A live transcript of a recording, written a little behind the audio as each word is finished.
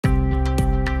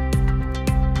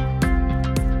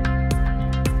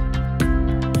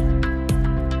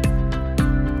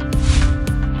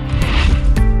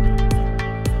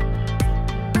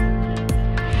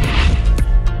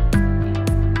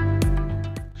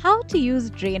to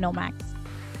use DrainOMaxx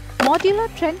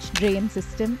Modular Trench Drain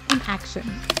System in action.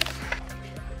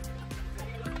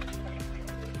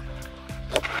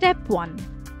 Step 1.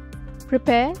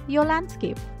 Prepare your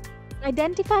landscape.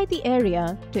 Identify the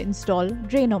area to install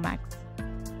DrainOMaxx.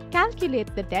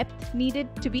 Calculate the depth needed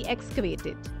to be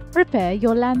excavated. Prepare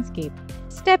your landscape.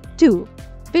 Step 2.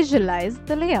 Visualize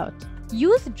the layout.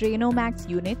 Use DrainOMaxx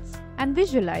units and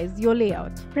visualize your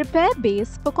layout. Prepare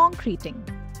base for concreting.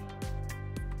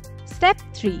 Step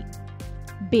 3.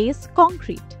 Base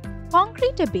concrete.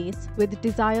 Concrete a base with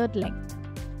desired length,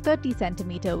 30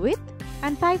 cm width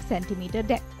and 5 cm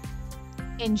depth.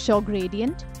 Ensure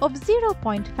gradient of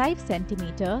 0.5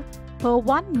 cm per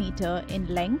 1 meter in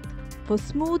length for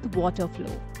smooth water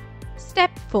flow.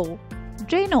 Step 4.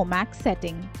 DrainOMaxx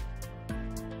Setting.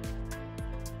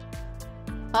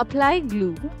 Apply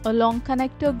glue along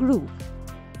connector groove.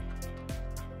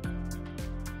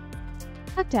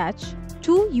 Attach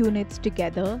 2 units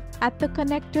together at the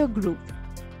connector groove.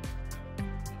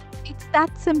 It's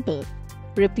that simple.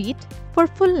 Repeat for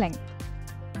full length.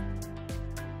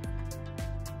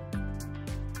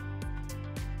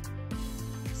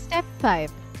 Step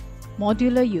 5.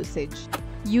 Modular Usage.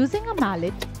 Using a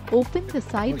mallet, open the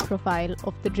side profile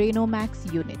of the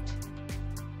DrainOMaxx unit.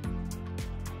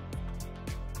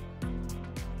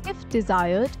 If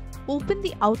desired, open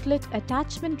the outlet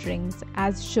attachment rings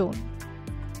as shown.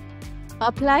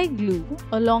 Apply glue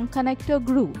along connector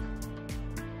groove.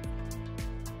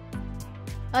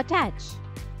 Attach.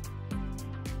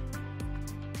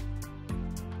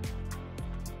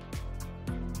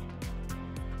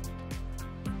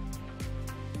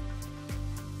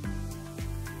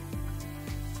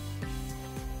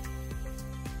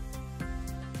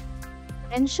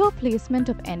 Ensure placement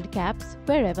of end caps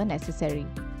wherever necessary.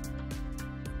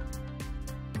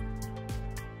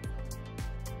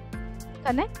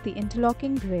 Connect the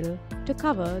interlocking grill to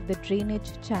cover the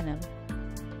drainage channel.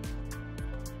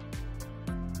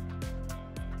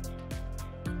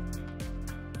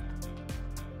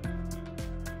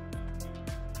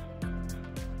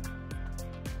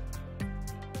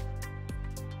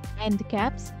 End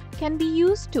caps can be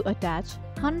used to attach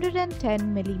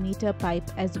 110 mm pipe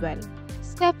as well.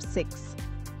 Step 6.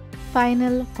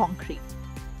 Final concrete.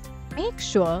 Make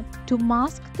sure to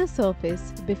mask the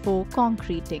surface before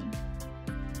concreting.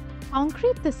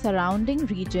 Concrete the surrounding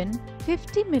region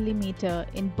 50 mm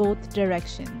in both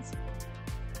directions.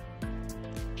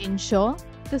 Ensure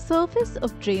the surface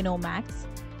of DrainOMaxx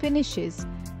finishes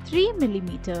 3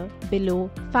 mm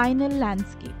below final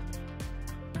landscape.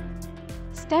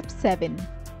 Step 7.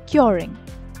 Curing.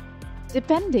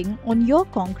 Depending on your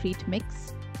concrete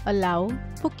mix, allow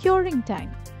for curing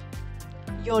time.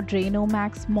 Your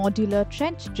DrainOMaxx Modular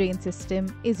Trench Drain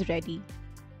System is ready.